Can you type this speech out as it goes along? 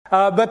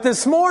But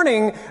this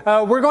morning,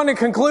 we're going to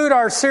conclude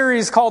our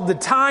series called The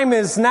Time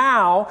Is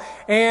Now.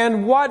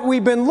 And what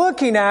we've been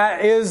looking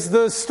at is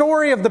the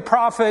story of the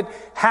prophet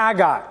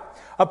Haggai.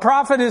 A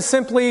prophet is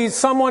simply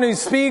someone who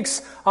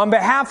speaks on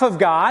behalf of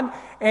God.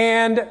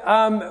 And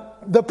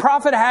the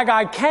prophet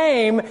Haggai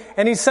came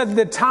and he said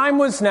the time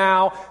was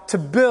now to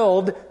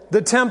build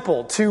the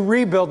temple, to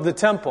rebuild the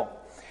temple.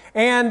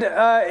 And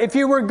if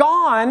you were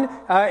gone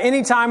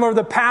anytime over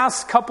the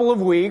past couple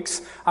of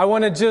weeks, I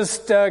want to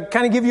just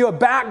kind of give you a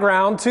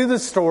background to the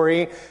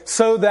story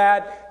so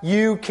that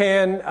you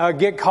can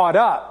get caught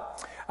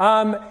up.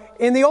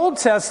 In the Old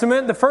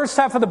Testament, the first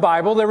half of the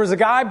Bible, there was a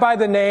guy by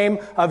the name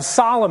of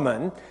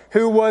Solomon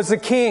who was a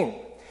king.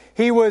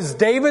 He was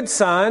David's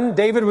son.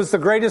 David was the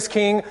greatest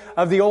king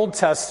of the Old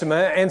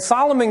Testament. And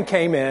Solomon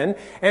came in,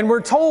 and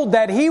we're told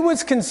that he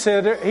was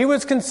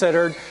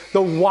considered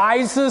the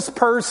wisest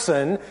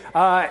person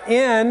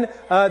in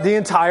the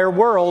entire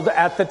world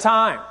at the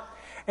time.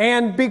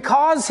 And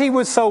because he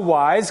was so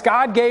wise,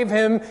 God gave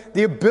him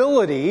the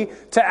ability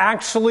to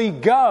actually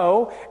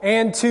go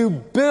and to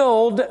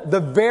build the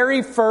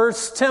very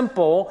first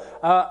temple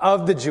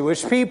of the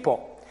Jewish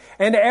people.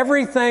 And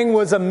everything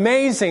was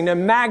amazing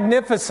and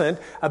magnificent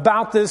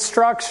about this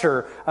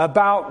structure,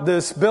 about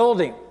this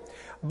building.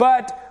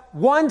 But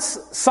once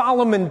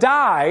Solomon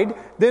died,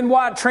 then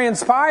what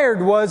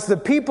transpired was the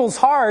people's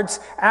hearts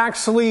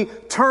actually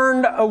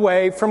turned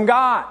away from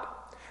God.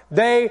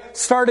 They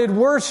started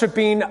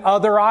worshiping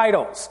other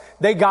idols.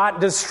 They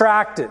got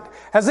distracted.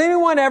 Has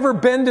anyone ever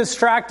been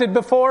distracted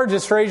before?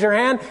 Just raise your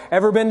hand.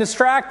 Ever been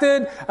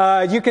distracted?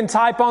 You can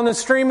type on the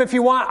stream if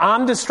you want.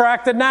 I'm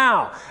distracted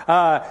now.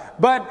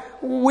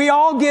 But we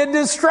all get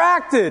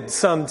distracted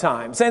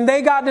sometimes. And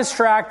they got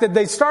distracted.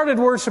 They started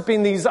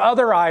worshiping these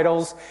other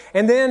idols.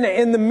 And then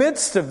in the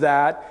midst of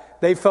that,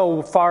 they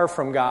fell far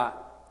from God.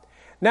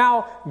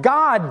 Now,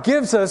 God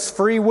gives us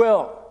free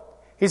will.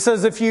 He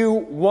says, if you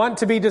want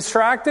to be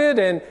distracted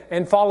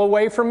and fall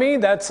away from me,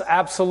 that's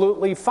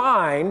absolutely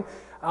fine.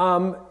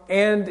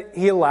 And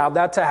he allowed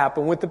that to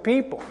happen with the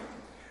people.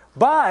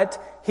 But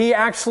he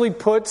actually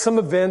put some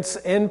events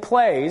in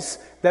place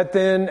that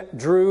then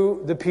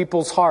drew the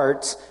people's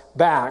hearts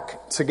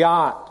back to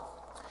God.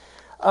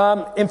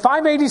 In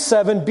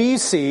 587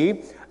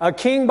 BC, a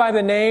king by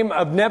the name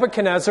of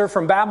Nebuchadnezzar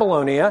from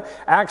Babylonia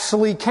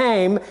actually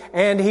came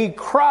and he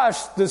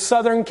crushed the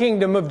southern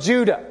kingdom of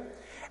Judah.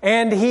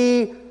 And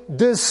he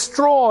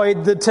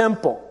destroyed the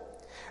temple.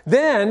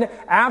 Then,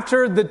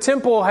 after the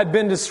temple had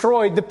been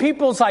destroyed, the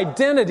people's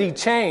identity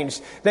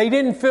changed. They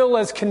didn't feel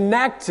as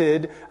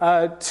connected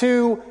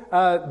to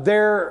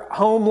their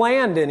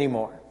homeland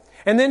anymore.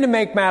 And then to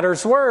make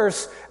matters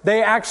worse,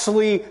 they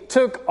actually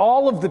took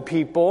all of the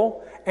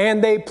people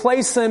and they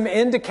placed them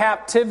into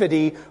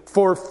captivity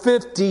for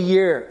 50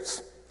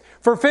 years.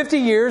 For 50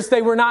 years,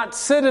 they were not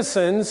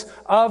citizens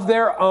of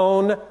their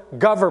own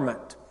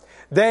government.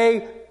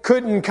 They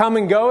couldn't come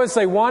and go as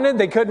they wanted.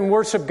 They couldn't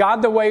worship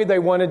God the way they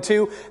wanted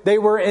to. They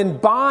were in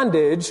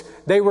bondage.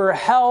 They were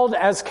held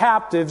as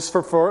captives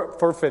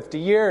for 50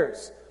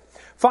 years.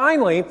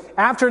 Finally,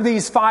 after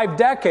these 5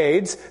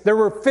 decades, there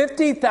were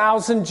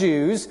 50,000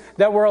 Jews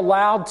that were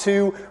allowed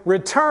to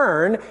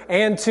return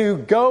and to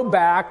go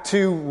back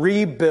to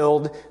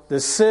rebuild the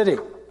city.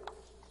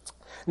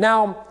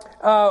 Now,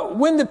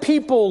 when the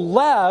people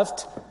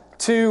left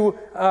to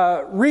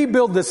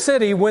rebuild the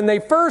city, when they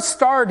first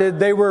started,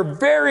 they were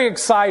very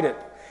excited.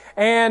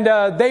 And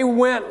they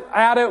went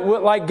at it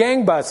like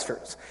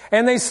gangbusters.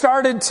 And they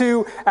started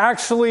to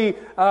actually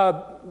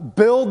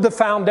build the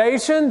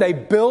foundation. They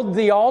built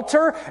the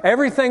altar.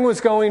 Everything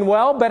was going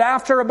well. But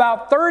after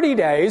about 30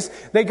 days,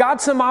 they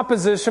got some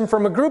opposition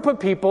from a group of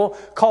people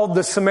called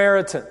the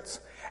Samaritans.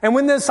 And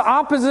when this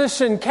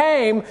opposition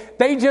came,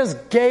 they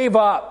just gave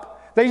up.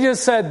 They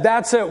just said,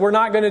 that's it, we're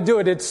not going to do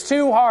it. It's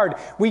too hard.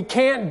 We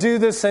can't do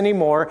this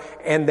anymore.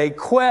 And they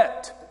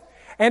quit.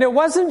 And it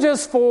wasn't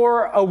just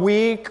for a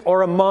week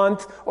or a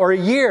month or a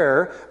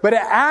year, but it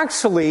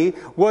actually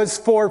was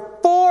for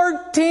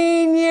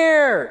 14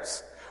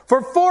 years.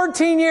 For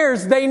 14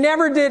 years, they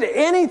never did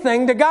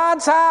anything to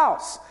God's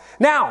house.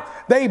 Now,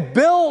 they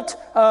built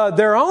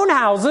their own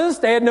houses.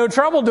 They had no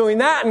trouble doing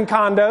that in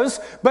condos,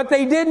 but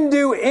they didn't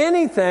do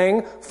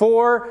anything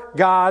for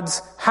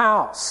God's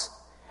house.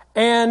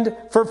 And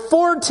for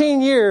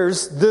 14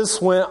 years, this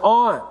went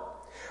on.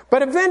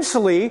 But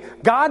eventually,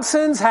 God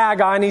sends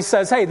Haggai and he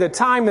says, hey, the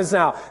time is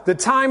now. The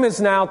time is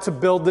now to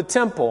build the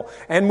temple.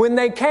 And when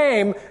they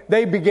came,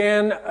 they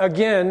began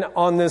again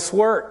on this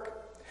work.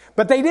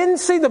 But they didn't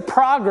see the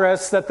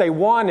progress that they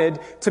wanted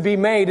to be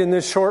made in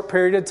this short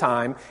period of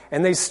time.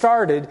 And they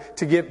started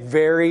to get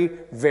very,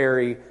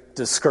 very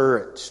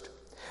discouraged.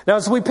 Now,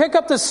 as we pick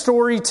up the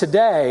story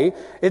today,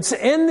 it's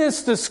in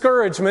this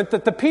discouragement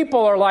that the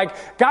people are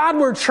like, God,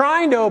 we're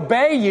trying to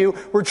obey you.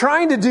 We're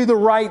trying to do the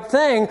right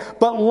thing,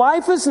 but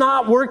life is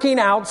not working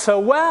out so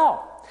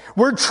well.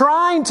 We're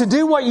trying to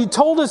do what you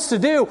told us to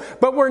do,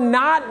 but we're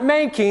not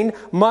making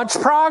much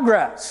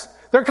progress.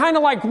 They're kind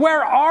of like,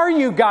 where are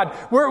you, God?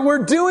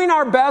 We're doing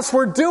our best.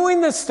 We're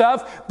doing this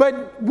stuff,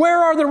 but where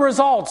are the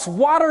results?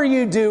 What are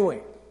you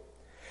doing?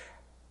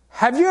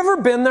 Have you ever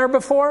been there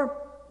before?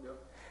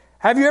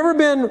 Have you ever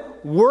been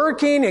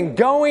working and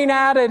going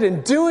at it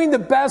and doing the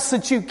best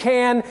that you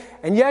can,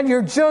 and yet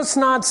you're just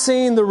not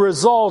seeing the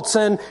results,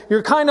 and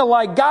you're kind of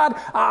like, God,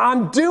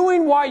 I'm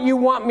doing what you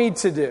want me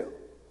to do.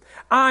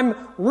 I'm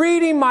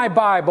reading my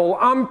Bible,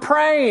 I'm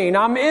praying,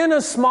 I'm in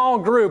a small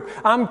group,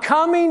 I'm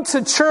coming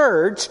to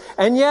church,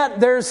 and yet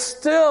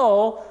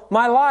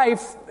my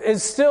life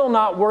is still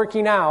not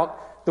working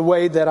out the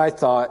way that I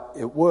thought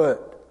it would.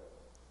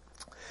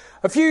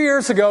 A few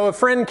years ago, a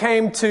friend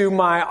came to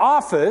my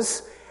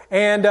office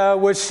and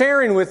was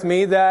sharing with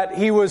me that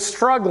he was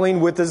struggling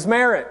with his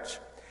marriage.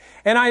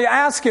 And I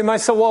asked him, I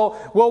said, well,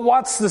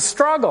 what's the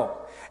struggle?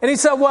 And he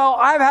said, well,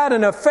 I've had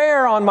an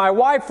affair on my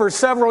wife for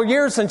several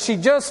years, and she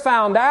just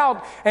found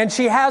out, and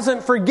she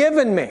hasn't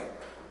forgiven me.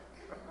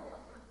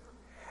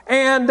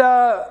 And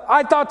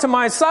I thought to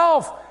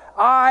myself,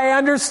 I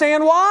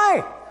understand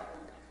why.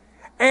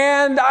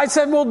 And I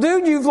said, well,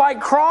 dude, you've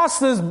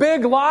crossed this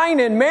big line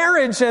in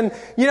marriage, and,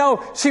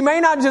 she may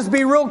not just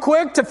be real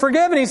quick to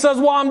forgive. And he says,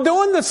 well, I'm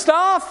doing the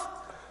stuff.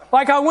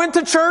 I went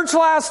to church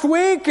last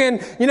week,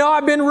 and,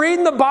 I've been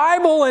reading the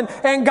Bible,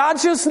 and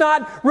God's just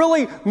not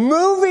really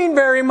moving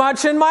very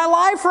much in my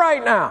life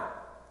right now.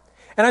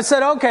 And I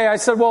said, okay. I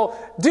said, well,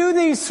 do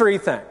these 3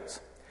 things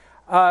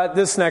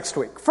this next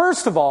week.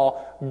 First of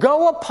all,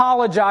 go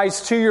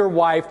apologize to your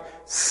wife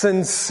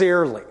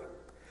sincerely.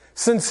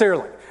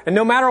 Sincerely. And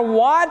no matter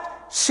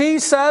what she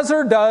says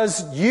or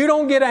does, you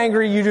don't get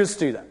angry, you just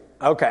do that.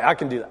 Okay, I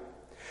can do that.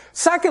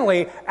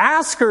 Secondly,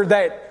 ask her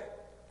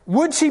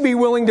would she be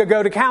willing to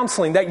go to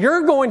counseling? That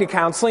you're going to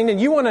counseling and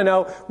you want to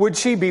know, would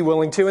she be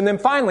willing to? And then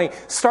finally,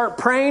 start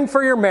praying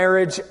for your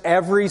marriage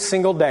every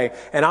single day.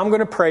 And I'm going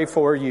to pray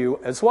for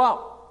you as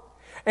well.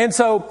 And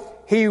so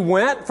he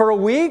went for a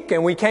week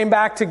and we came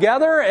back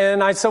together,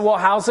 and I said, well,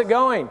 how's it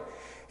going?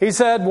 He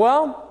said,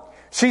 well,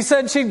 she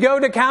said she'd go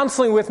to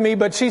counseling with me,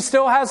 but she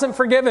still hasn't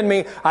forgiven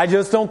me. I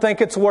just don't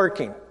think it's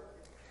working.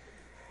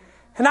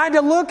 And I had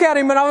to look at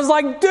him and I was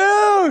like,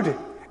 dude,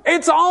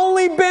 it's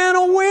only been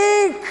a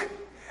week.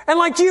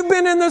 And you've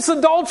been in this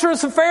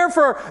adulterous affair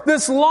for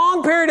this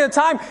long period of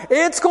time.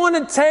 It's going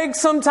to take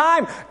some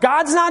time.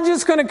 God's not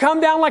just going to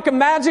come down like a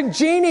magic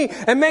genie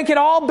and make it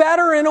all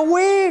better in a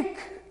week.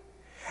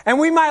 And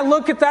we might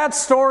look at that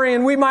story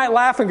and we might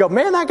laugh and go,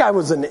 man, that guy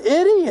was an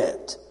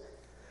idiot.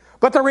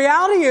 But the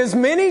reality is,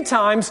 many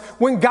times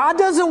when God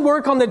doesn't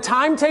work on the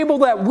timetable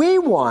that we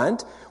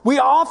want, we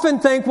often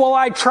think, well,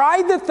 I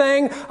tried the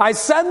thing, I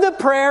said the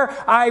prayer,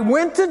 I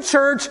went to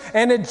church,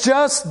 and it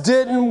just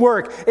didn't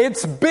work.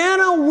 It's been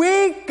a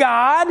week,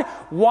 God.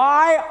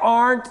 Why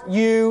aren't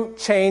you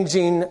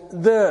changing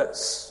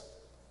this?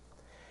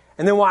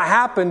 And then what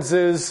happens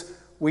is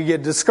we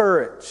get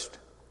discouraged.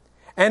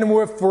 And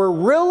if we're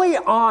really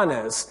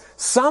honest,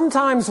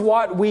 sometimes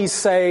what we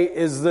say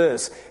is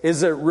this: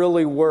 is it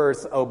really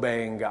worth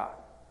obeying God?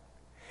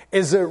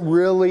 Is it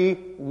really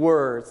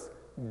worth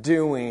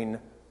doing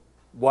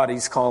what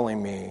He's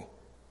calling me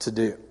to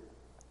do?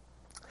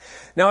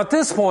 Now at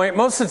this point,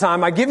 most of the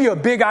time, I give you a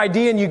big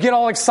idea and you get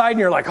all excited and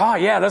you're like, oh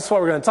yeah, that's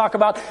what we're going to talk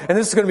about, and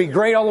this is going to be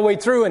great all the way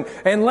through,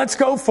 and let's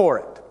go for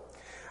it.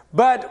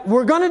 But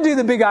we're going to do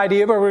the big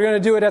idea, but we're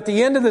going to do it at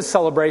the end of the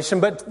celebration.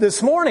 But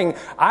this morning,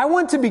 I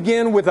want to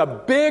begin with a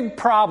big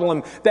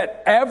problem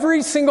that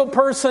every single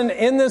person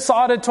in this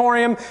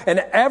auditorium and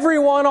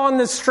everyone on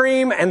the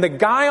stream and the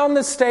guy on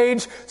the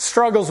stage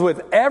struggles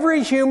with.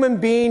 Every human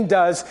being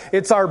does.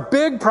 It's our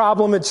big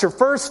problem. It's your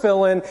first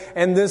fill-in,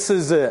 and this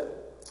is it.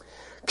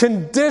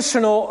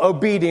 Conditional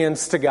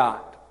obedience to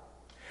God.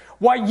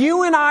 What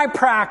you and I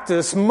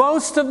practice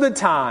most of the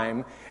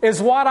time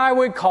is what I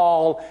would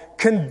call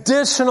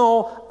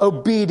conditional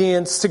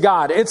obedience to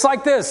God. It's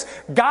like this: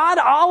 God,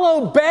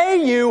 I'll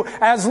obey you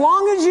as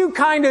long as you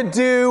kind of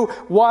do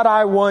what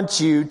I want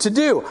you to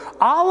do.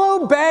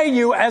 I'll obey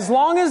you as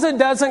long as it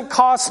doesn't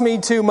cost me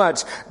too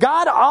much.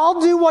 God, I'll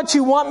do what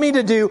you want me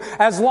to do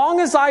as long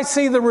as I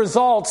see the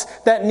results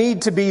that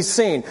need to be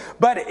seen.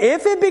 But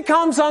if it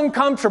becomes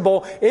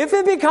uncomfortable, if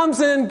it becomes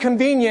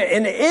inconvenient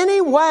in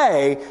any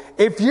way,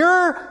 if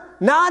you're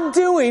not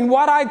doing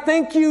what I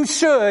think you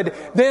should,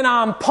 then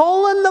I'm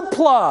pulling the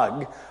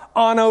plug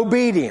on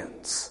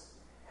obedience.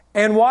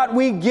 And what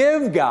we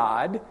give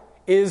God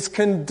is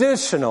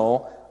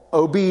conditional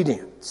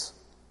obedience.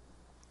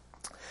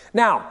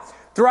 Now,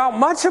 throughout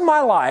much of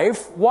my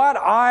life, what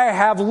I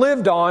have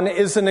lived on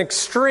is an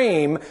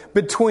extreme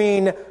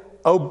between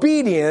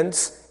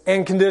obedience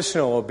and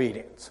conditional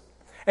obedience.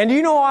 And do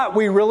you know what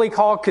we really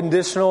call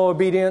conditional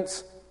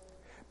obedience?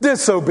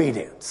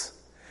 Disobedience.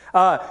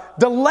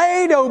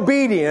 Delayed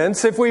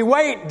obedience, if we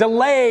wait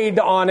delayed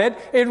on it,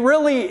 it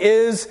really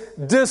is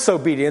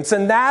disobedience.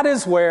 And that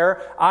is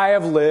where I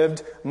have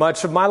lived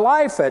much of my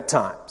life at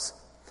times.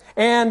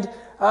 And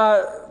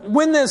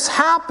when this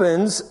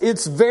happens,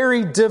 it's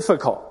very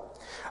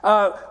difficult.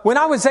 When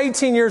I was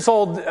 18 years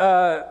old,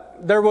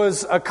 there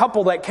was a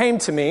couple that came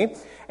to me,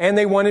 and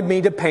they wanted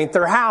me to paint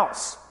their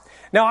house.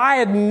 Now, I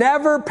had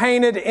never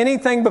painted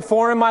anything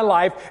before in my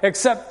life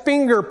except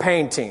finger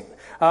painting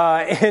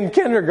in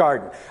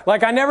kindergarten.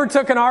 Like, I never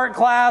took an art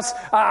class.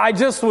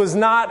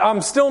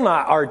 I'm still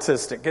not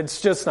artistic.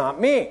 It's just not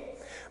me.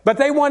 But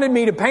they wanted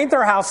me to paint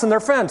their house and their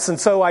fence. And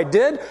so I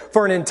did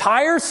for an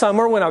entire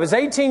summer when I was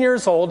 18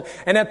 years old.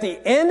 And at the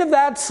end of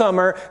that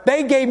summer,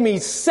 they gave me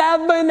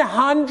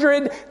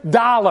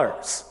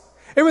 $700.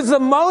 It was the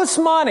most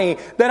money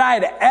that I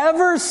had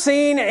ever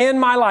seen in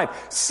my life.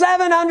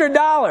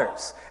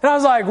 $700. And I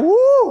was like,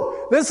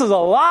 woo, this is a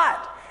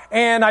lot.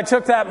 And I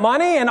took that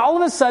money, and all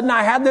of a sudden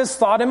I had this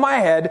thought in my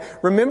head.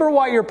 Remember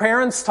what your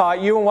parents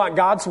taught you and what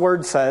God's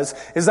Word says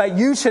is that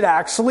you should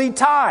actually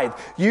tithe.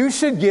 You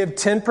should give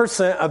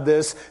 10% of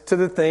this to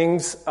the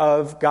things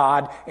of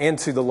God and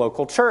to the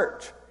local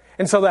church.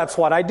 And so that's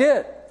what I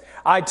did.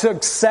 I took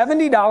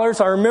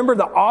 $70. I remember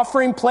the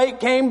offering plate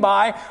came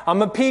by.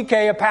 I'm a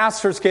PK, a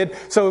pastor's kid.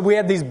 So we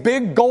had these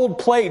big gold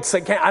plates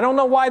that came. I don't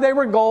know why they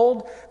were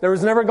gold. There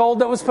was never gold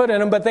that was put in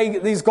them, but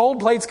these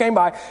gold plates came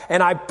by,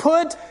 and I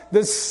put the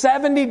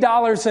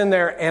 $70 in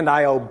there, and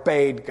I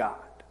obeyed God.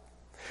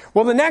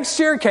 Well, the next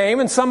year came,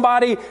 and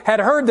somebody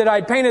had heard that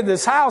I'd painted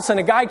this house, and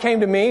a guy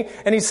came to me,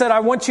 and he said, I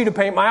want you to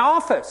paint my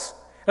office.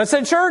 And I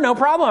said, sure, no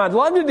problem. I'd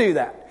love to do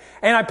that.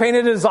 And I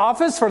painted his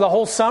office for the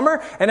whole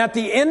summer. And at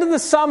the end of the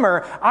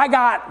summer, I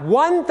got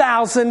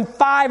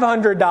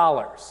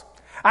 $1,500.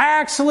 I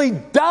actually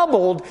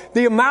doubled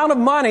the amount of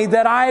money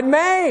that I had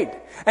made.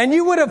 And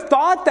you would have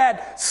thought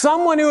that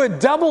someone who had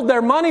doubled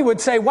their money would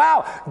say,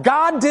 wow,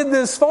 God did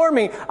this for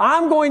me.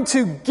 I'm going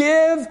to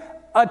give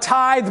a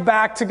tithe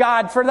back to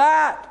God for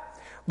that.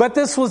 But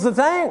this was the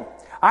thing.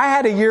 I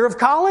had a year of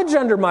college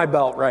under my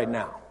belt right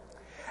now.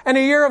 And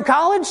a year of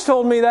college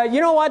told me that, you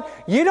know what?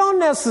 You don't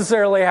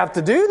necessarily have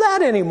to do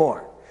that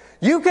anymore.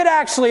 You could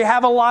actually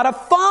have a lot of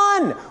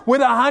fun with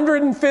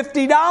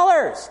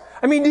 $150.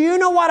 I mean, do you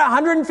know what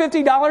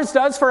 $150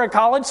 does for a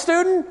college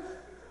student?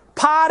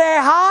 Party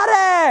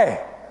hardy.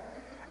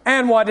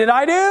 And what did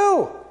I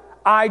do?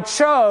 I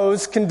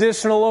chose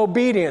conditional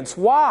obedience.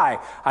 Why?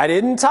 I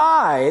didn't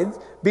tithe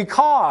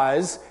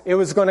because it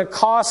was going to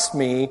cost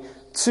me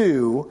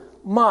too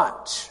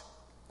much.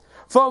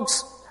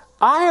 Folks,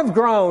 I have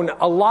grown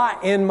a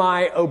lot in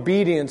my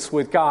obedience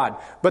with God.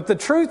 But the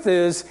truth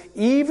is,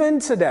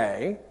 even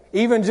today,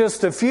 even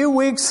just a few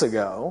weeks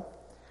ago,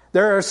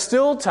 there are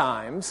still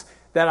times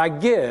that I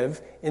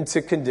give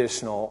into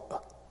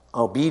conditional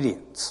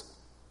obedience.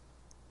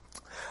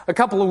 A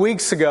couple of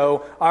weeks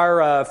ago,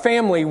 our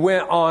family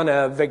went on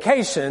a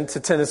vacation to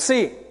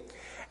Tennessee.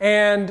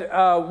 And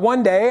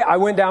one day, I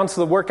went down to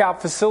the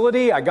workout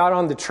facility, I got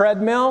on the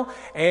treadmill,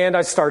 and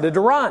I started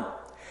to run.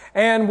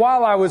 And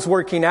while I was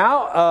working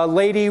out, a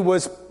lady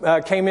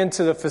came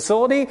into the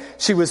facility.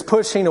 She was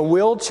pushing a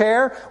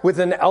wheelchair with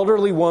an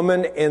elderly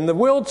woman in the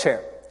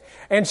wheelchair.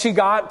 And she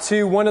got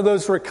to one of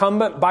those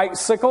recumbent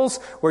bicycles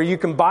where you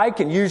can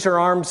bike and use your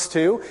arms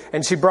too.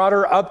 And she brought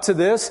her up to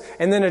this.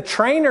 And then a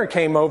trainer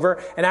came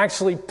over and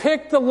actually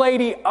picked the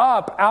lady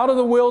up out of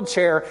the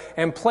wheelchair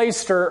and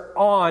placed her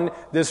on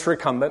this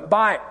recumbent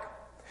bike.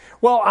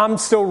 Well, I'm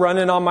still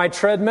running on my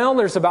treadmill.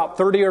 There's about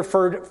 30 or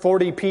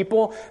 40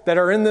 people that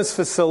are in this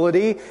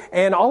facility.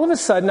 And all of a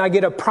sudden, I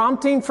get a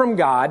prompting from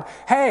God.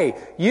 Hey,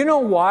 you know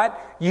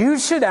what? You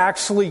should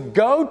actually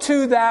go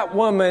to that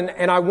woman,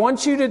 and I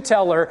want you to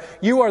tell her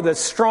you are the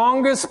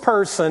strongest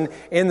person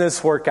in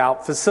this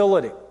workout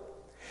facility.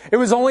 It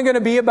was only going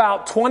to be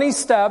about 20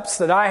 steps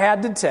that I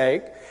had to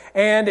take,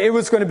 and it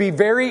was going to be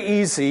very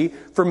easy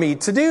for me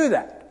to do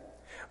that.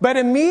 But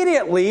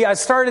immediately, I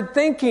started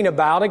thinking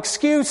about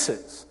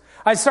excuses.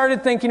 I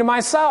started thinking to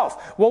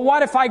myself, well,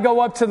 what if I go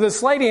up to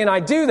this lady and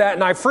I do that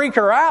and I freak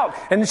her out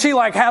and she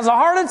has a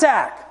heart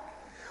attack?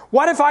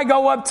 What if I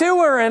go up to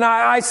her and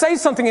I say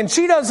something and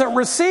she doesn't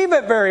receive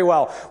it very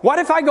well? What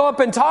if I go up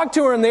and talk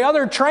to her and the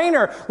other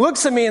trainer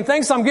looks at me and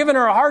thinks I'm giving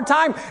her a hard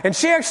time and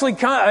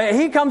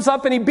he comes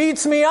up and he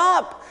beats me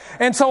up?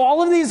 And so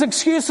all of these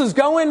excuses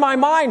go in my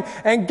mind,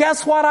 and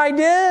guess what I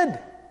did?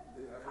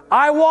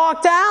 I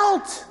walked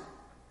out.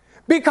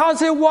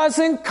 Because it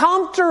wasn't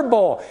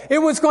comfortable. It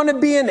was going to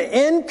be an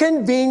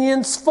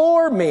inconvenience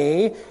for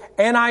me,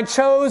 and I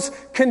chose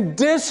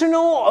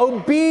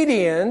conditional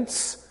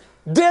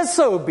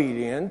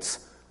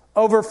disobedience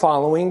over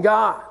following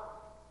God.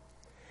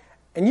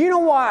 And you know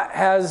what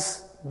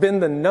has been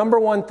the number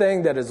one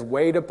thing that has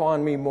weighed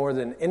upon me more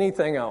than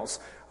anything else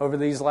over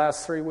these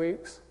last 3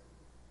 weeks?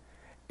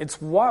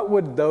 It's what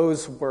would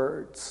those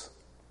words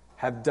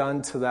have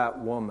done to that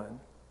woman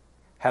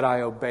had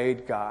I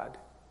obeyed God?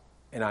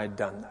 And I'd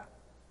done that.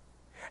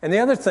 And the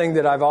other thing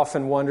that I've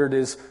often wondered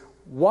is,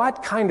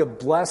 what kind of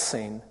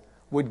blessing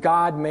would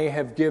God may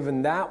have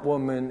given that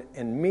woman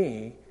and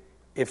me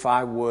if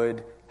I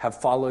would have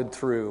followed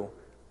through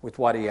with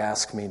what he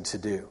asked me to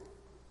do?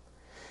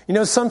 You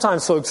know,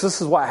 sometimes, folks,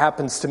 this is what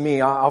happens to me.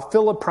 I'll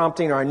feel a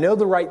prompting, or I know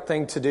the right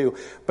thing to do,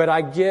 but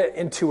I get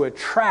into a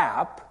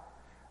trap,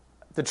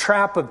 the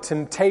trap of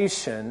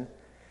temptation,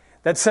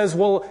 that says,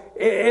 well,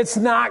 it's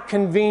not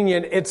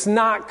convenient, it's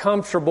not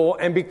comfortable,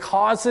 and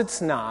because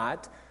it's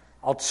not,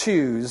 I'll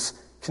choose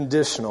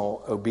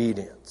conditional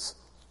obedience.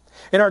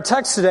 In our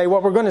text today,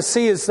 what we're going to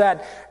see is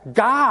that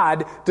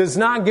God does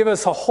not give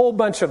us a whole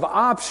bunch of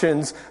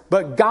options,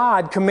 but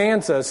God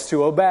commands us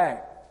to obey.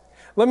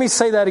 Let me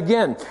say that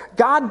again.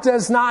 God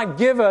does not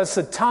give us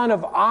a ton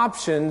of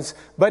options,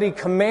 but He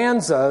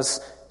commands us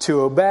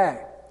to obey.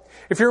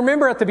 If you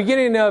remember at the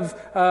beginning of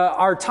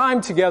our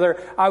time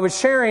together, I was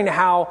sharing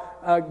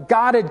how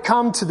God had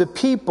come to the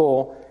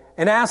people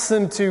and asked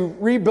them to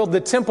rebuild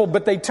the temple,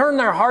 but they turned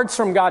their hearts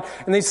from God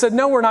and they said,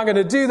 no, we're not going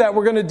to do that.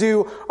 We're going to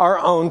do our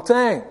own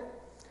thing.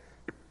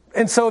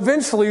 And so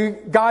eventually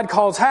God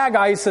calls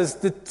Haggai. He says,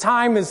 the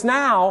time is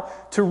now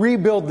to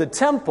rebuild the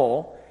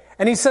temple.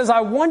 And he says,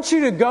 I want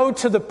you to go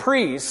to the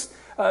priests,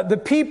 the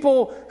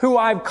people who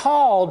I've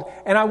called,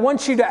 and I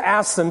want you to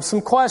ask them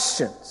some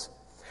questions.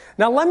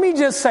 Now let me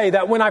just say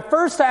that when I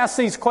first ask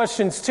these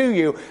questions to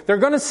you, they're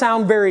going to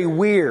sound very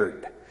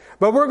weird.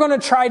 But we're going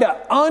to try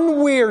to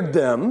unweird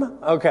them,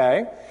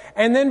 okay?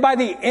 And then by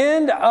the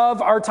end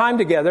of our time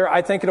together,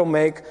 I think it'll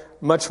make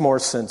much more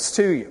sense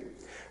to you.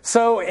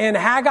 So in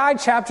Haggai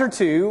chapter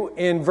 2,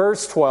 in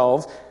verse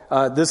 12,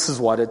 this is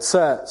what it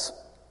says.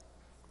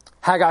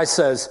 Haggai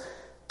says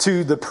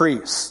to the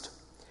priest,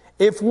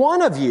 if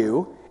one of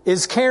you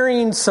is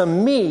carrying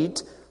some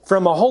meat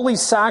from a holy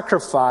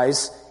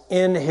sacrifice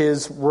in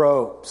his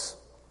robes.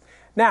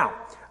 Now,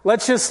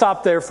 let's just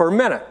stop there for a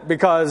minute,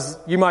 because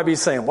you might be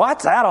saying,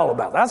 what's that all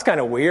about? That's kind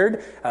of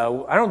weird.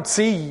 I don't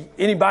see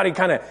anybody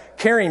kind of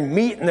carrying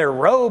meat in their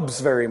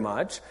robes very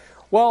much.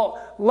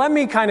 Well, let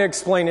me kind of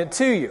explain it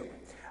to you.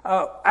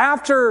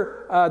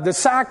 After the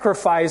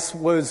sacrifice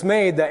was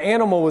made, the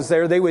animal was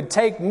there, they would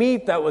take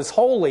meat that was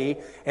holy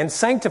and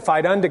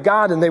sanctified unto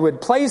God, and they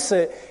would place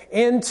it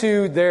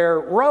into their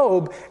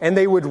robe, and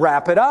they would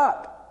wrap it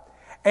up.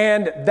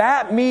 And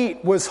that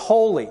meat was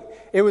holy.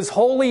 It was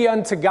holy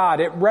unto God.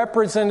 It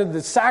represented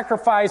the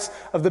sacrifice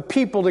of the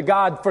people to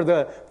God for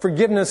the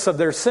forgiveness of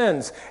their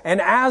sins. And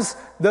as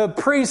the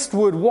priest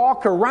would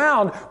walk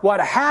around,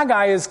 what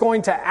Haggai is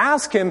going to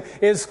ask him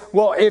is,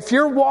 well, if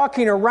you're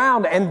walking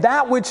around and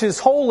that which is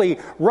holy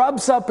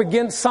rubs up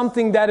against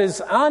something that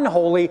is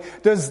unholy,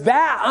 does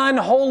that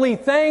unholy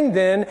thing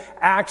then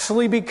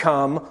actually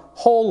become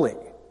holy?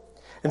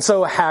 And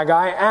so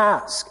Haggai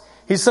asks,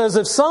 he says,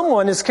 if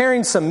someone is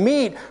carrying some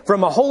meat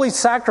from a holy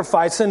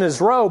sacrifice in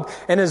his robe,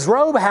 and his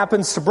robe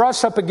happens to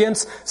brush up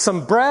against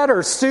some bread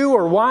or stew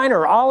or wine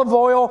or olive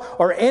oil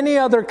or any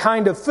other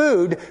kind of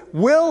food,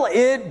 will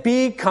it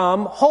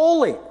become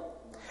holy?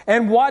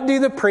 And what do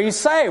the priests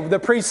say? The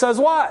priest says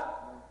what?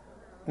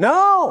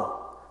 No.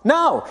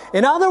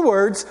 In other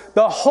words,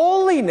 the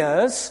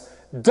holiness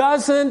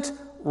doesn't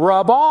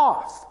rub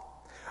off.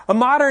 A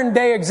modern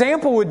day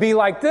example would be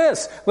like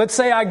this. Let's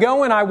say I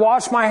go and I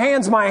wash my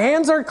hands. My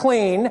hands are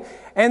clean.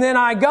 And then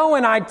I go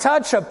and I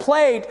touch a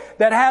plate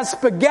that has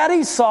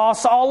spaghetti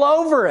sauce all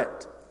over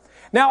it.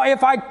 Now,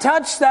 if I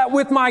touch that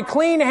with my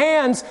clean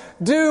hands,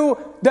 does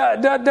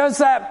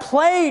that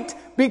plate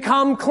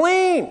become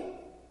clean?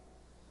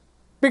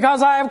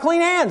 Because I have clean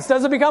hands.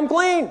 Does it become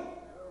clean?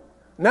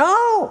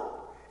 No.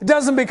 It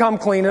doesn't become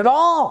clean at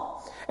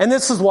all. And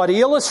this is what he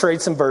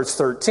illustrates in verse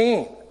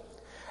 13.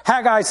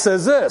 Haggai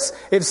says this,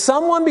 if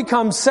someone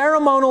becomes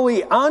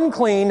ceremonially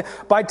unclean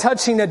by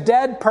touching a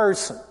dead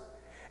person.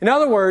 In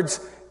other words,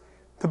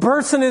 the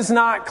person is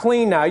not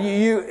clean now.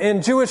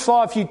 In Jewish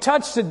law, if you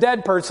touched a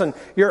dead person,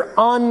 you're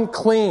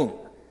unclean.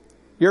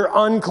 You're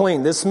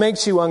unclean. This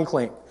makes you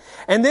unclean.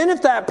 And then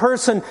if that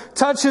person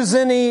touches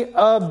any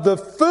of the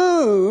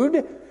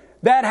food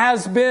that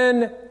has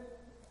been,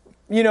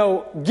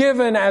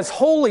 given as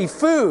holy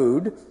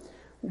food,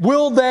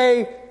 will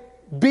they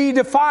be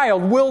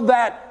defiled? Will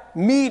that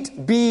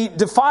meat be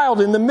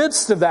defiled in the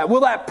midst of that?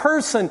 Will that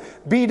person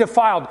be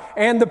defiled?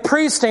 And the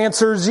priest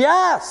answers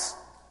yes.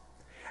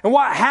 And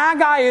what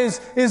Haggai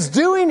is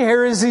doing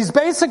here is he's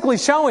basically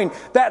showing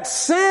that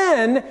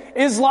sin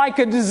is like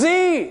a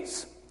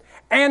disease.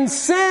 And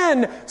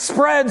sin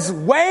spreads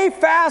way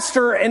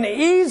faster and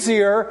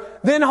easier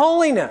than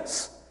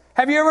holiness.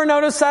 Have you ever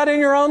noticed that in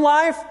your own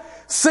life?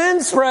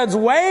 Sin spreads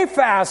way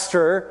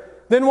faster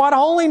than what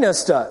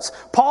holiness does.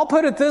 Paul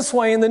put it this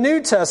way in the New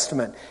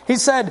Testament. He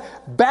said,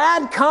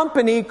 bad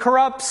company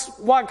corrupts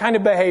what kind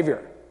of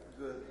behavior?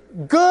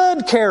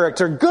 Good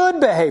character,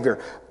 good behavior.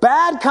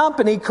 Bad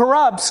company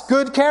corrupts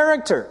good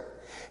character.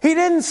 He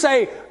didn't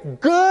say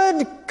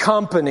good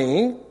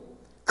company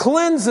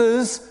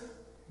cleanses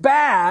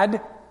bad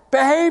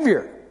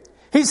behavior.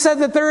 He said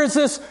that there is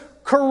this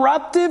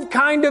corruptive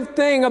kind of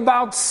thing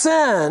about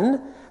sin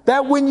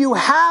that when you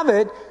have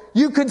it,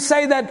 you could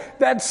say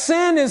that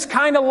sin is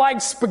kind of like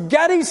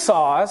spaghetti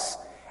sauce,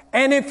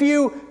 and if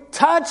you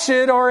touch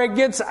it or it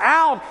gets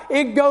out,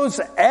 it goes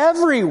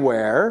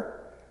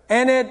everywhere,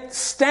 and it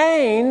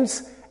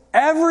stains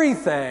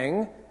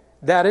everything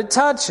that it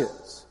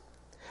touches.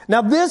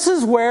 Now this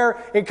is where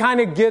it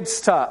kind of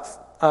gets tough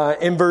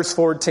in verse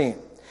 14.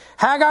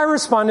 Haggai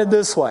responded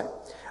this way,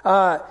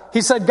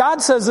 He said,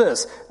 God says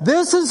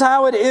this is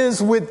how it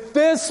is with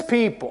this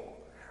people.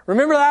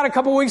 Remember that a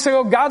couple weeks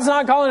ago? God's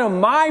not calling them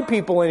my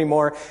people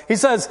anymore. He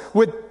says,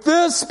 with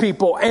this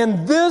people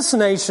and this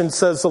nation,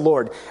 says the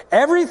Lord,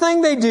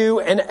 everything they do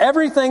and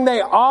everything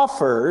they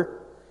offer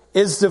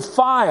is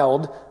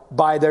defiled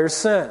by their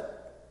sin.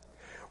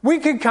 We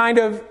could kind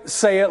of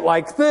say it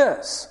like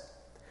this.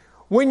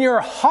 When your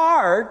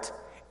heart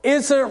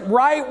isn't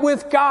right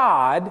with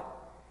God,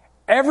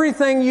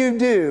 everything you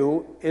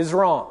do is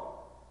wrong.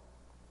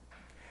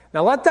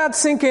 Now let that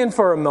sink in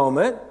for a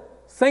moment.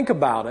 Think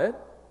about it.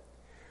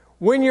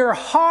 When your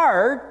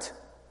heart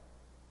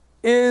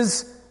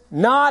is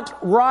not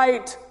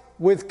right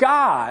with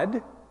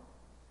God,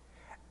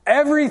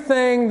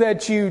 everything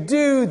that you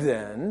do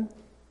then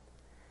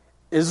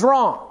is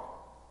wrong.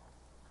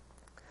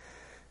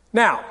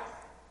 Now,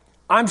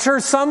 I'm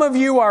sure some of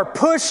you are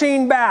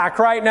pushing back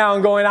right now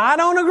and going, I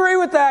don't agree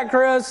with that,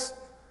 Chris.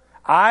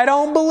 I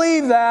don't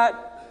believe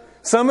that.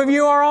 Some of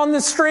you are on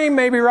the stream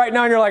maybe right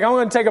now and you're like, I'm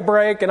going to take a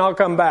break and I'll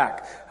come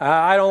back.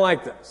 I don't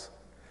like this.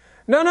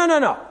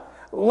 No.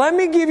 Let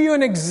me give you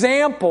an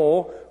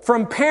example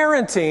from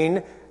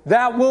parenting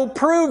that will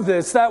prove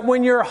this, that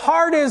when your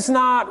heart is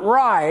not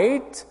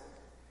right,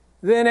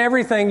 then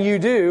everything you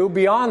do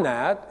beyond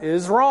that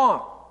is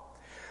wrong.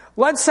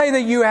 Let's say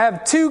that you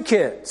have 2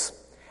 kids,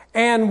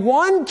 and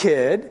one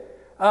kid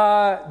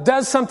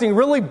does something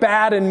really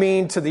bad and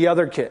mean to the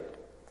other kid.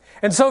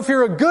 And so if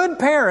you're a good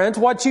parent,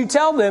 what you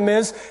tell them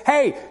is,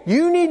 hey,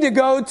 you need to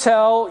go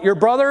tell your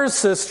brother or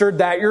sister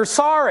that you're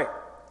sorry.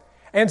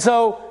 And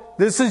so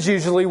this is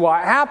usually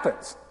what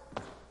happens.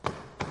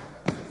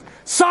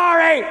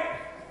 Sorry!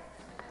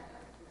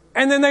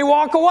 And then they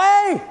walk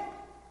away.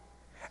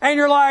 And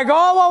you're like,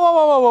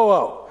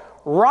 whoa.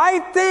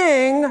 Right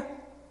thing,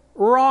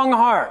 wrong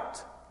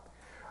heart.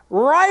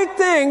 Right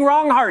thing,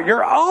 wrong heart.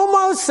 You're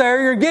almost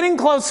there. You're getting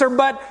closer,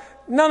 but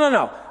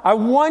no. I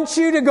want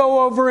you to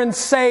go over and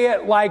say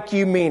it like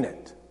you mean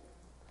it.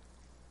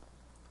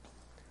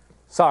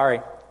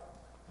 Sorry.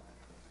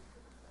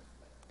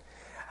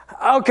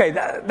 Okay,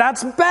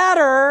 that's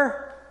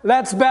better.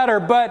 That's better,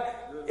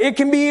 but it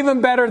can be even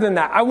better than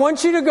that. I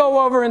want you to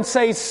go over and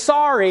say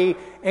sorry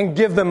and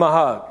give them a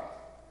hug.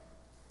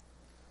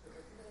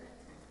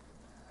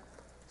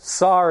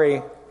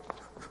 Sorry.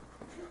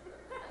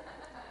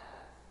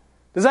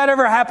 Does that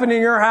ever happen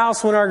in your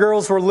house? When our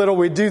girls were little,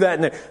 we'd do that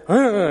and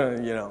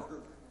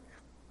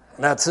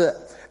that's it.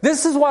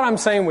 This is what I'm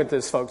saying with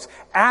this, folks.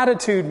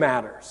 Attitude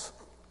matters.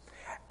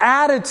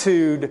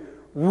 Attitude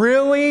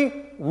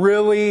really,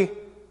 really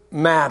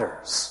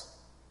matters.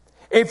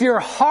 If your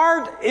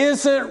heart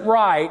isn't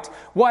right,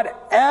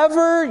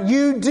 whatever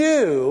you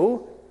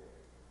do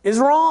is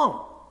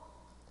wrong.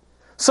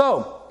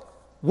 So,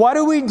 what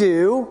do we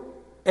do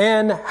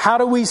and how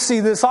do we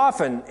see this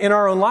often in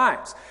our own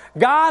lives?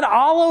 God,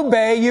 I'll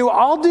obey you.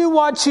 I'll do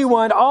what you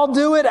want. I'll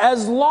do it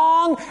as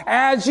long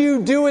as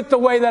you do it the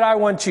way that I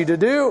want you to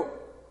do.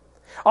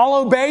 I'll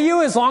obey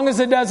you as long as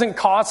it doesn't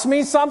cost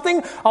me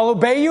something. I'll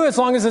obey you as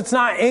long as it's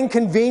not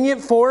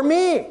inconvenient for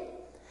me.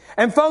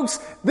 And folks,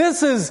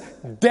 this is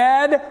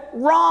dead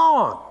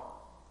wrong.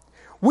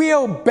 We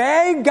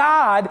obey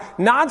God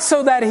not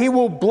so that He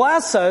will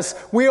bless us.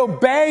 We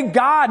obey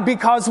God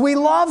because we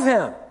love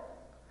Him.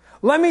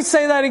 Let me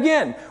say that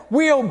again.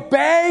 We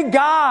obey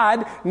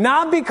God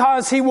not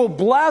because He will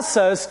bless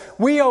us.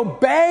 We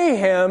obey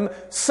Him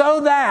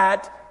so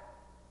that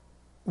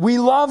we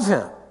love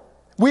Him.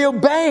 We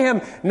obey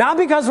Him not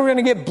because we're going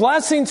to get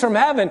blessings from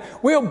heaven.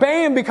 We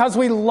obey Him because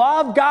we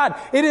love God.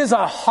 It is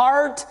a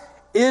heart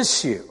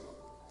issue.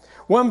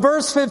 Well, in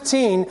verse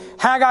 15,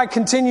 Haggai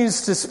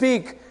continues to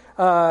speak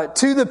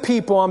to the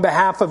people on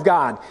behalf of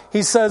God.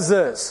 He says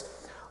this,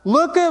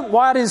 look at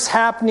what is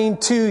happening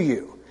to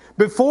you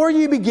before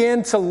you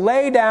begin to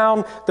lay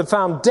down the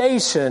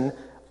foundation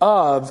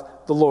of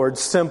the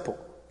Lord's temple.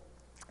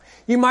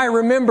 You might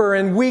remember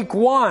in week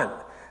 1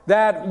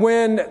 that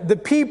when the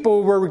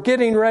people were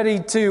getting ready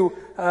to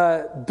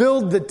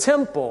build the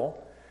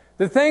temple,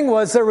 the thing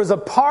was there was a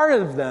part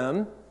of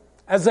them,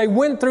 as they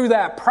went through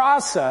that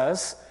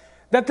process,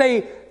 that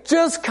they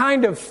just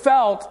kind of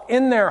felt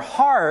in their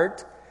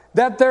heart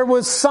that there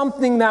was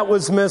something that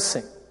was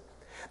missing.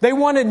 They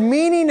wanted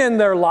meaning in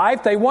their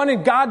life. They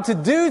wanted God to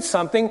do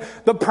something.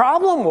 The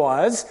problem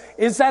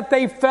is that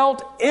they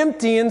felt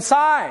empty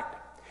inside.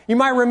 You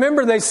might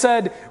remember they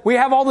said, we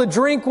have all the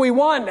drink we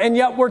want, and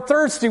yet we're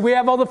thirsty. We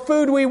have all the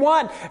food we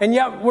want, and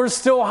yet we're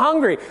still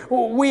hungry.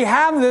 We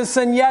have this,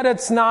 and yet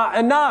it's not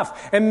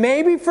enough. And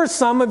maybe for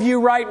some of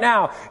you right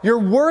now, you're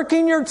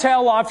working your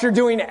tail off. You're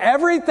doing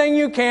everything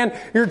you can.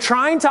 You're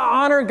trying to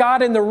honor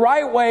God in the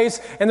right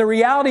ways, and the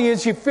reality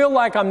is you feel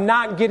like I'm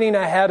not getting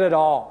ahead at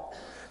all.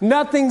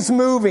 Nothing's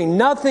moving.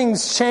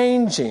 Nothing's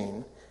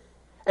changing.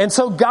 And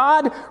so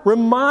God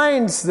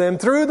reminds them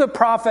through the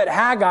prophet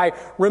Haggai,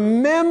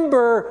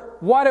 remember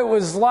what it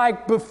was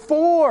like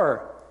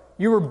before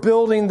you were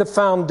building the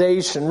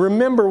foundation.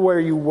 Remember where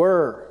you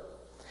were.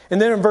 And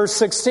then in verse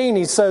 16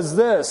 he says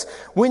this,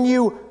 when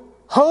you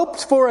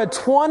hoped for a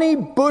 20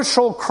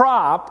 bushel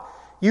crop,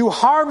 you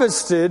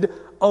harvested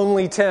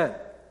only 10.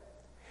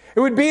 It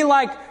would be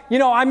like,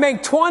 I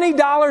make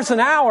 $20 an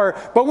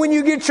hour, but when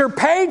you get your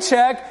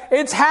paycheck,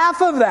 it's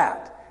half of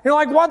that. You're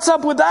like, what's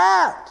up with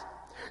that?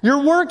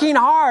 You're working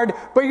hard,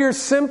 but you're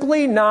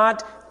simply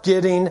not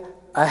getting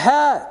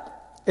ahead.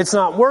 It's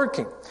not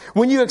working.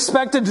 When you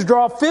expected to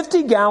draw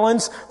 50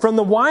 gallons from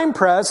the wine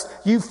press,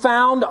 you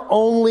found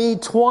only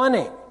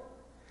 20.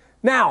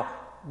 Now,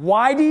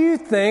 why do you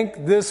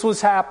think this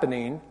was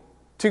happening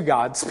to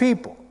God's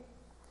people?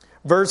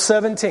 Verse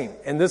 17,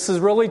 and this is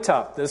really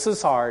tough. This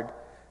is hard.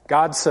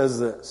 God says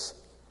this.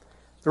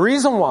 The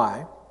reason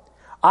why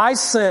I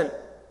sent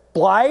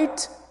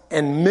blight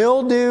and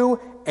mildew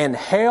and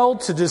hail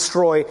to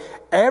destroy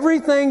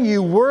everything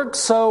you worked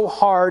so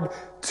hard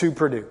to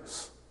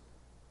produce.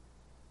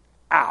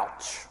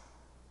 Ouch.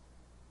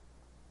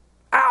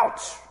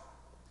 Ouch.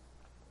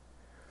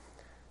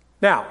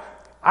 Now,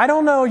 I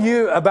don't know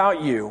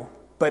about you,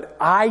 but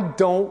I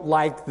don't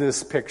like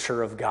this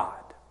picture of God.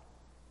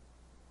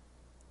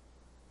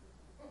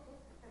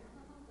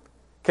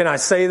 Can I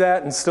say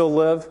that and still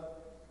live?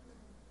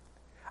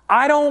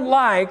 I don't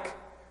like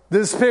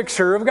this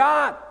picture of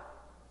God.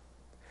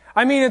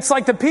 I mean, it's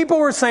like the people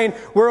were saying,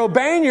 we're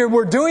obeying you,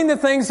 we're doing the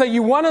things that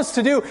you want us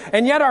to do,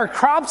 and yet our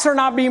crops are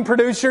not being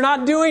produced. You're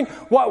not doing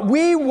what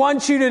we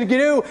want you to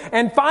do.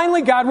 And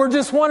finally, God, we're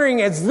just wondering,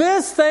 is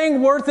this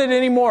thing worth it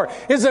anymore?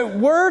 Is it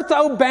worth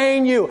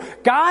obeying you?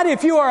 God,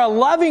 if you are a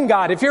loving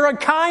God, if you're a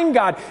kind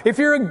God, if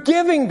you're a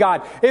giving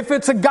God, if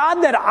it's a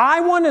God that I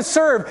want to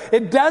serve,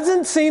 it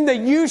doesn't seem that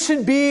you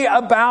should be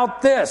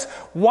about this.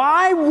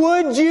 Why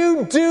would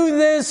you do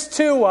this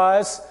to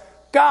us,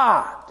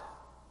 God?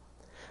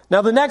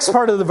 Now, the next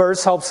part of the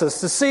verse helps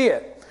us to see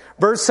it.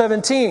 Verse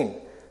 17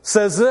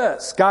 says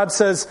this. God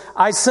says,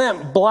 I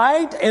sent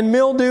blight and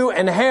mildew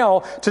and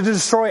hail to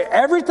destroy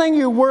everything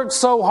you worked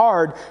so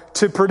hard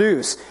to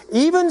produce.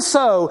 Even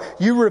so,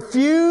 you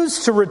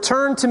refuse to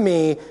return to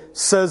me,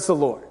 says the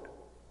Lord.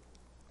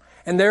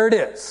 And there it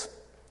is.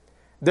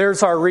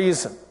 There's our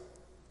reason.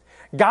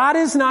 God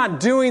is not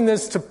doing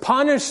this to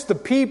punish the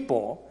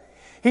people.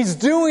 He's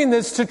doing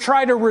this to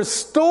try to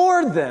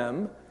restore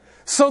them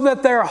so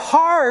that their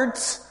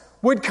hearts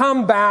would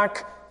come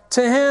back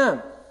to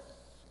Him.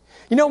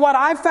 You know, what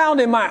I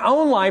found in my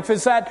own life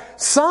is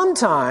that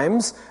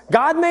sometimes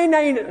God may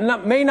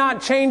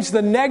not change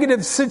the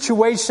negative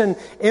situation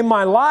in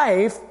my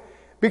life,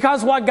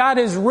 because what God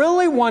is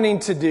really wanting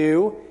to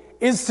do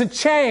is to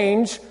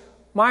change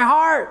my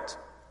heart.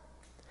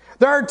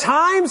 There are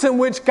times in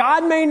which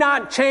God may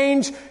not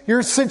change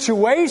your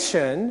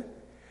situation,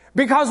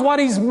 because what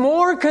He's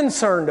more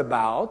concerned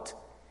about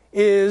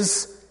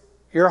is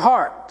your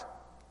heart.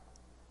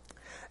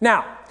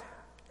 Now,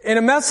 in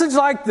a message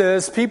like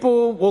this,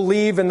 people will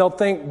leave and they'll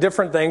think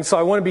different things, so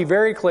I want to be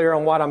very clear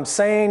on what I'm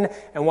saying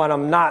and what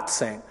I'm not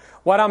saying.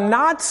 What I'm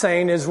not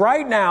saying is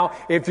right now,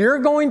 if you're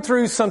going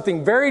through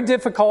something very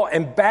difficult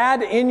and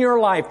bad in your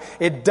life,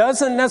 it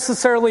doesn't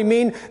necessarily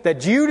mean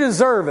that you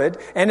deserve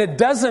it, and it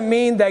doesn't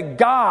mean that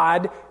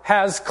God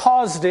has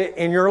caused it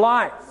in your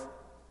life.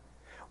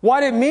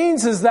 What it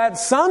means is that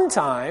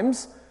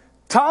sometimes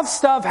tough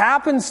stuff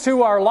happens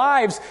to our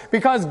lives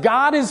because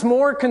God is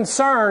more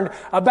concerned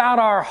about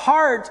our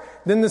heart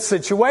than the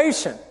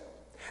situation.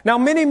 Now,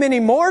 many, many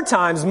more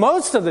times,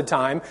 most of the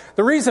time,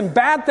 the reason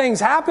bad things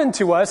happen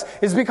to us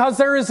is because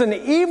there is an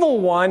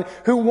evil one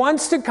who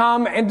wants to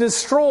come and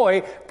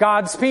destroy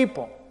God's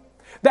people.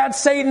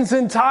 That's Satan's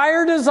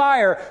entire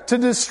desire, to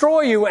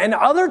destroy you. And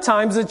other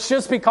times it's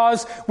just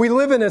because we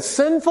live in a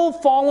sinful,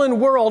 fallen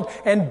world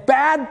and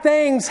bad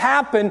things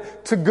happen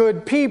to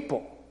good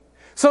people.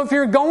 So if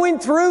you're going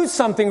through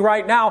something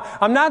right now,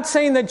 I'm not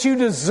saying that you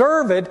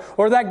deserve it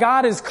or that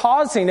God is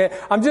causing it.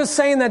 I'm just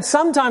saying that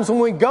sometimes when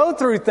we go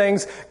through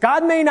things,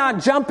 God may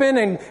not jump in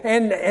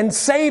and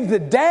save the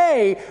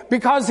day,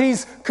 because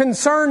He's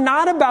concerned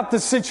not about the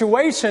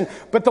situation,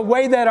 but the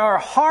way that our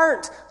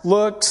heart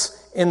looks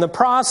in the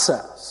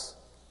process.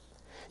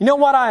 You know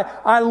what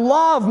I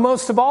love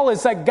most of all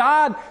is that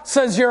God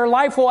says your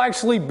life will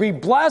actually be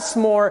blessed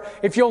more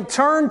if you'll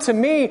turn to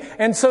me.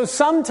 And so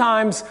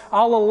sometimes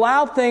I'll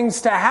allow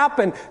things to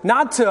happen,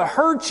 not to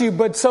hurt you,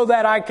 but so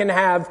that I can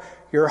have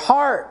your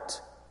heart.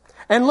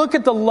 And look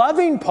at the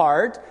loving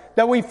part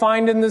that we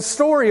find in the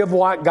story of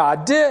what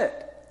God did.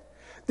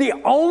 The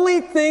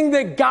only thing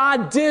that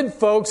God did,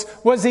 folks,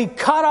 was He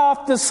cut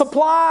off the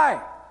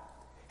supply.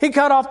 He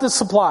cut off the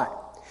supply.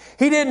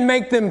 He didn't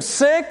make them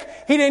sick.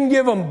 He didn't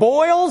give them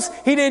boils.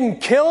 He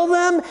didn't kill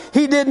them.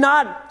 He did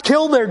not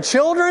kill their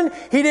children.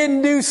 He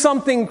didn't do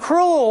something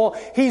cruel.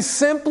 He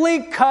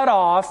simply cut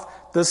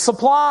off the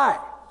supply.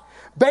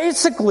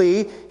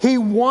 Basically, He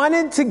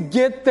wanted to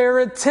get their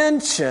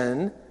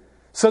attention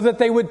so that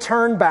they would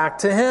turn back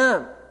to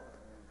Him.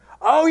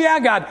 Oh yeah,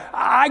 God,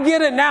 I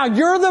get it now.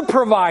 You're the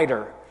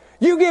provider.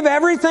 You give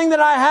everything that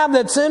I have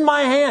that's in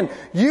my hand.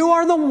 You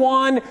are the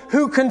one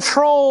who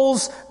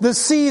controls the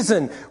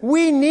season.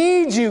 We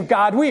need you,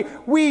 God. We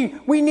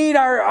need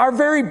our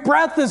very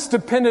breath is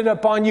dependent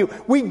upon you.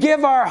 We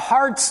give our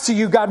hearts to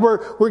you, God.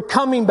 We're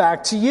coming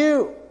back to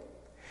you.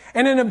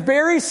 And in a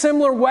very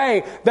similar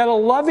way that a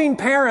loving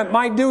parent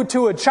might do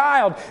to a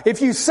child, if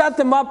you set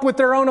them up with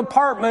their own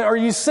apartment or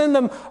you send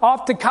them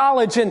off to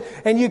college and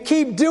you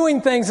keep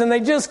doing things and they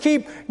just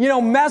keep,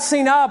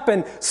 messing up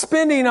and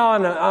spending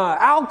on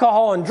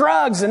alcohol and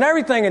drugs and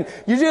everything, and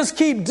you just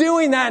keep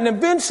doing that, and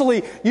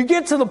eventually you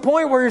get to the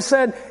point where you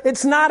said,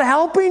 it's not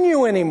helping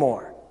you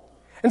anymore.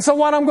 And so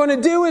what I'm going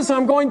to do is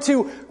I'm going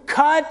to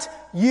cut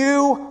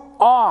you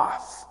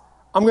off.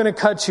 I'm going to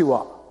cut you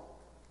off.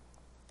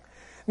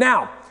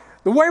 Now,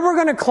 the way we're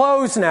going to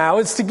close now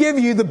is to give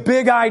you the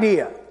big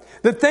idea.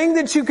 The thing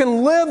that you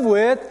can live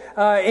with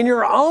in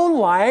your own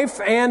life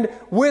and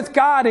with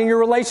God in your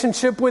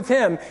relationship with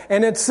Him.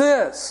 And it's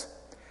this.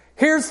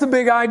 Here's the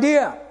big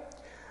idea.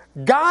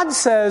 God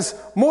says,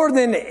 more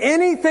than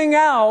anything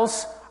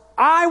else,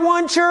 I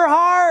want your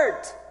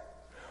heart.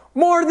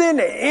 More than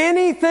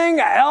anything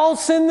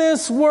else in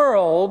this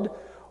world,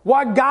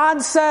 what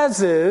God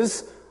says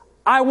is,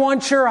 I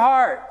want your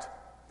heart.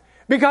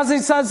 Because He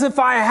says, if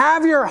I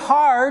have your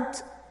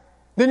heart,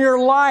 then your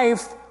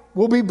life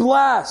will be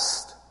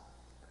blessed.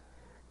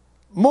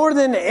 More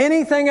than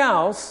anything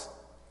else,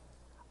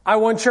 I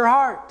want your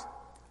heart.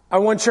 I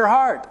want your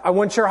heart. I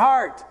want your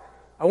heart.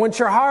 I want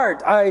your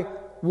heart. I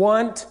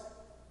want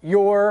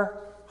your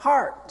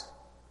heart.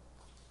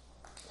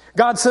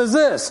 God says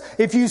this,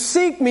 if you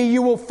seek me,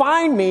 you will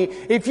find me.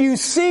 If you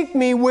seek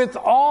me with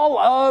all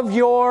of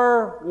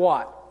your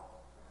what?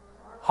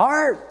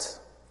 Heart.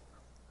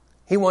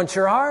 He wants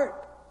your heart.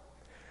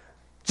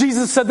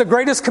 Jesus said the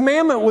greatest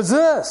commandment was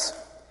this.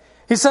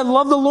 He said,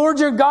 love the Lord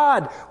your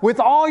God with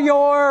all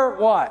your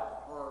what?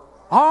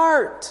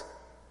 Heart.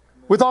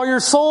 With all your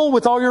soul,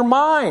 with all your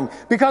mind.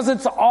 Because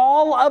it's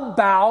all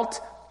about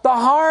the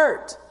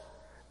heart.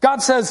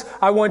 God says,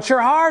 I want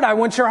your heart. I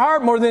want your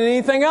heart more than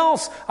anything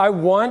else. I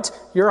want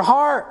your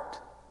heart.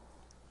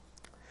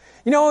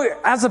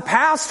 As a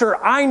pastor,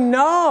 I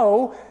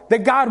know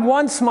that God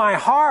wants my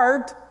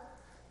heart.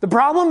 The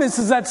problem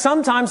is that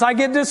sometimes I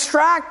get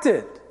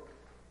distracted.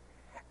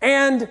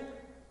 And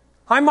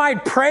I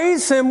might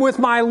praise Him with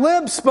my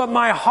lips, but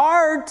my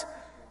heart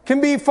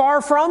can be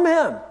far from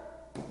Him.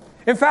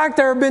 In fact,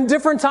 there have been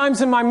different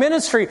times in my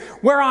ministry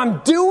where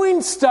I'm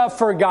doing stuff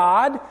for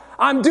God.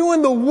 I'm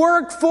doing the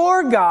work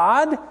for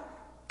God.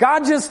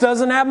 God just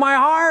doesn't have my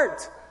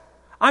heart.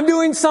 I'm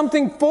doing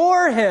something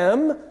for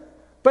Him,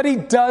 but He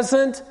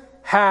doesn't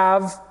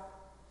have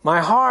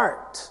my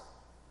heart.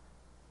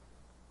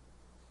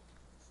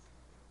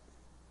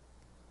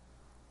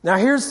 Now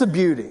here's the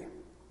beauty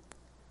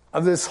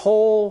of this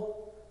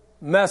whole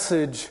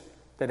message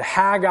that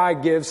Haggai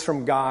gives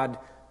from God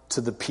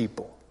to the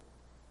people.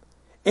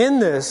 In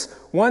this,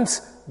 once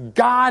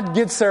God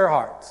gets their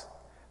hearts,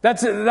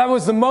 that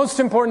was the most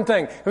important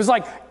thing. It was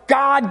like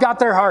God got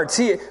their hearts.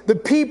 The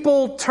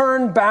people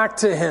turned back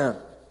to Him.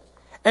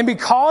 And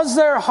because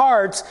their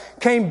hearts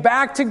came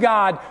back to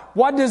God,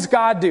 what does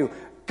God do?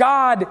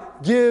 God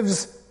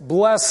gives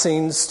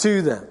blessings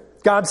to them.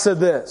 God said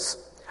this,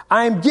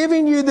 I am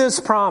giving you this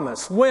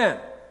promise. When?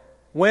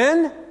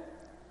 When?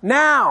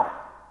 Now.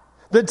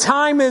 The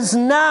time is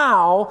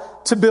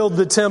now to build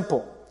the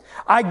temple.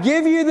 I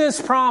give you this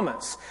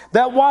promise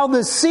that while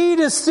the seed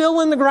is still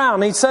in the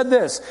ground, He said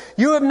this,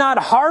 you have not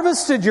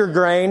harvested your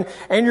grain,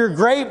 and your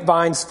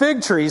grapevines,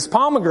 fig trees,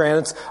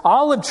 pomegranates,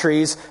 olive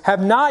trees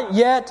have not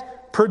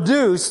yet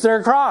produced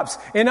their crops.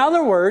 In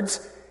other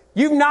words,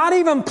 you've not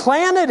even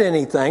planted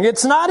anything.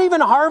 It's not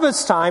even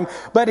harvest time.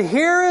 But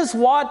here is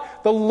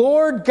what the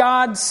Lord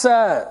God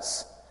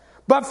says.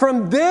 But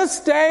from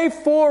this day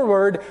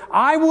forward,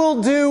 I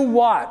will do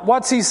what?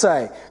 What's He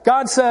say?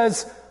 God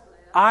says,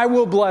 I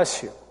will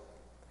bless you.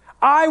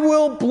 I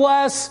will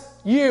bless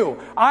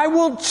you. I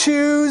will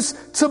choose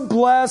to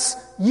bless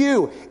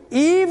you.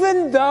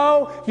 Even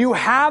though you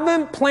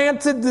haven't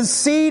planted the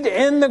seed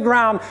in the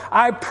ground,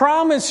 I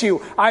promise you,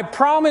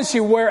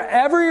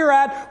 wherever you're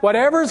at,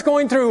 whatever's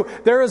going through,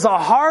 there is a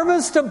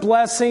harvest of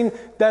blessing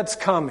that's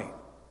coming.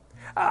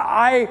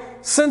 I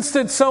sensed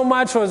it so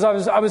much as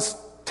I was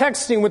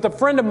texting with a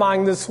friend of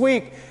mine this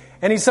week,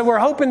 and he said, we're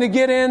hoping to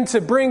get in to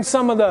bring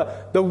some of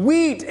the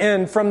wheat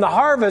in from the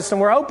harvest,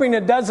 and we're hoping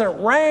it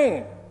doesn't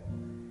rain.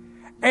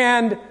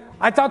 And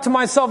I thought to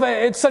myself,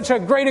 it's such a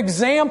great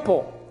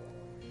example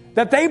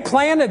that they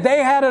planted,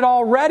 they had it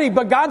all ready.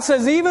 But God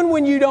says, even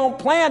when you don't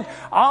plant,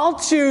 I'll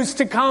choose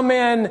to come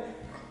in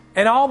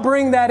and I'll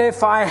bring that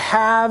if I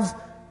have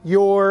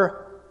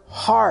your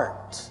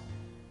heart.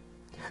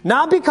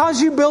 Not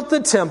because you built the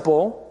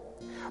temple,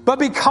 but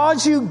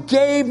because you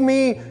gave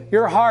me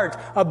your heart.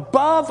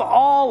 Above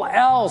all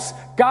else,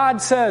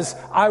 God says,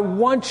 I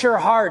want your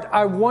heart.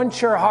 I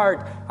want your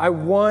heart. I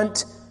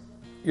want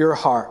your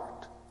heart.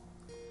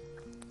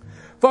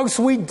 Folks,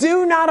 we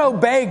do not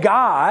obey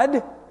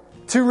God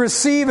to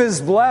receive His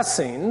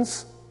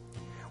blessings.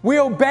 We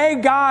obey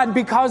God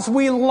because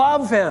we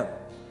love Him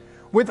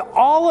with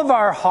all of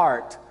our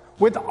heart,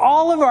 with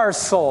all of our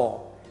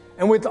soul,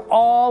 and with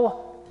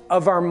all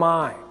of our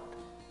mind.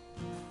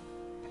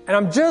 And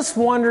I'm just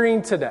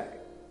wondering today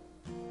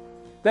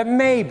that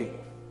maybe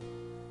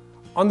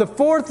On the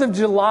 4th of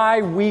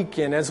July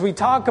weekend, as we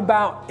talk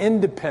about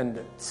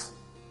independence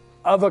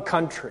of a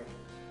country,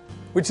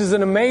 which is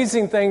an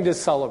amazing thing to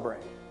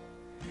celebrate,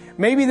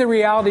 maybe the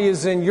reality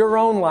is in your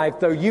own life,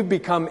 though, you've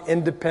become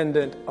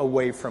independent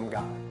away from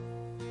God.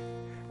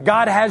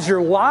 God has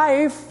your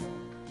life,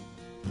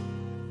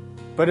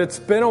 but it's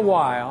been a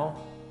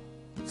while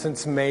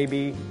since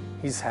maybe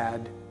He's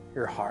had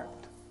your heart.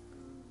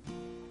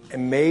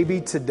 And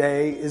maybe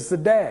today is the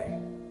day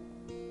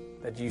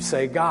that you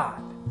say,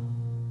 God,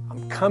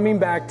 I'm coming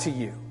back to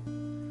you.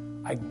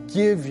 I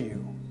give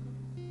you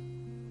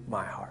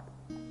my heart.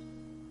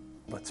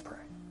 Let's pray.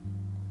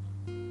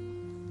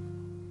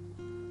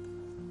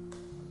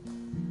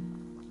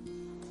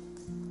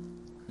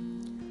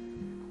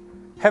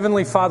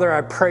 Heavenly Father,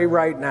 I pray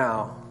right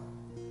now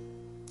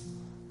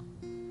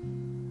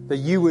that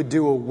you would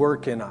do a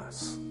work in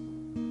us.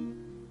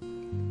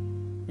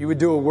 You would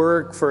do a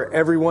work for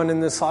everyone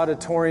in this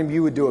auditorium.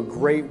 You would do a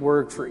great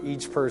work for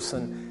each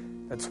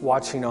person that's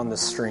watching on the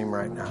stream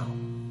right now.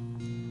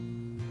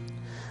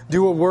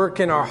 Do a work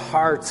in our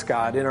hearts,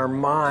 God, in our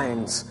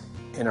minds,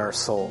 in our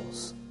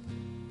souls.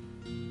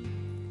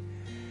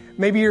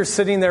 Maybe you're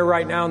sitting there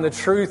right now, and the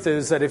truth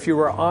is that if you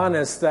were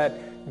honest,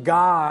 that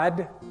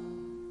God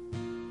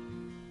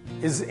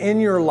is in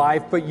your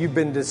life, but you've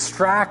been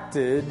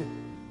distracted,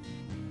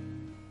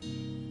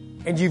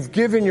 and you've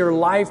given your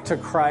life to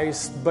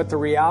Christ, but the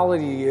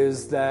reality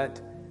is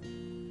that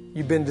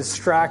you've been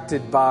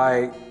distracted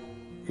by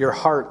your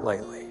heart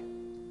lately.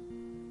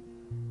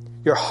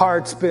 Your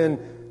heart's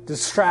been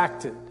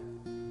distracted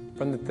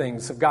from the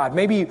things of God.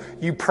 Maybe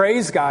you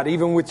praise God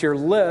even with your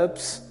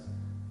lips,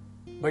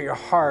 but your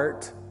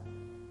heart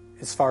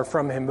is far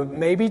from Him. But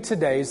maybe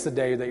today's the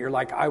day that you're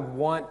like, I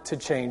want to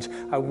change.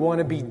 I want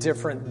to be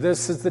different.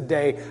 This is the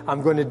day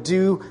I'm going to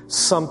do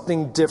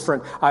something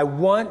different. I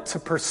want to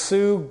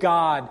pursue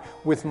God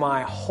with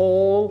my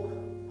whole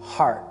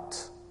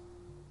heart.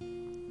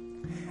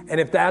 And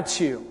if that's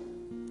you,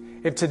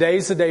 if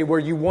today's the day where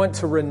you want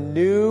to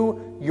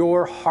renew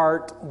your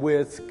heart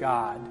with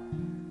God,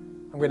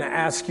 I'm going to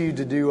ask you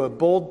to do a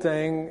bold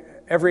thing,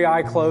 every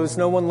eye closed,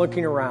 no one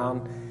looking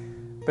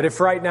around. But if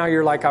right now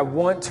you're like, I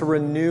want to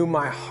renew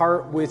my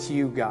heart with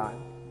you, God.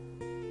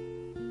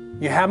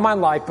 You have my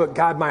life, but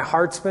God, my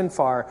heart's been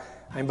far.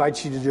 I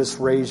invite you to just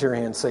raise your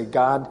hand and say,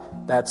 God,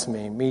 that's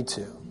me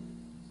too.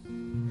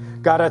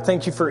 God, I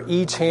thank you for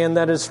each hand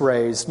that is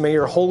raised. May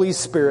your Holy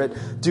Spirit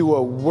do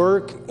a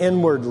work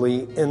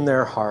inwardly in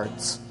their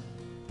hearts.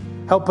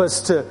 Help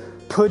us to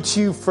put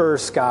you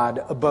first,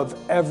 God, above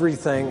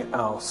everything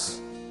else.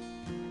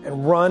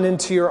 And run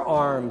into your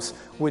arms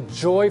with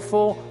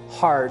joyful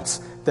hearts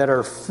that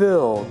are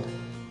filled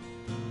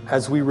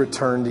as we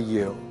return to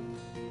you.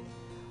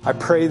 I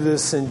pray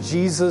this in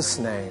Jesus'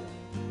 name.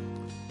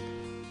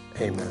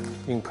 Amen.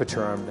 You can put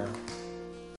your arm down.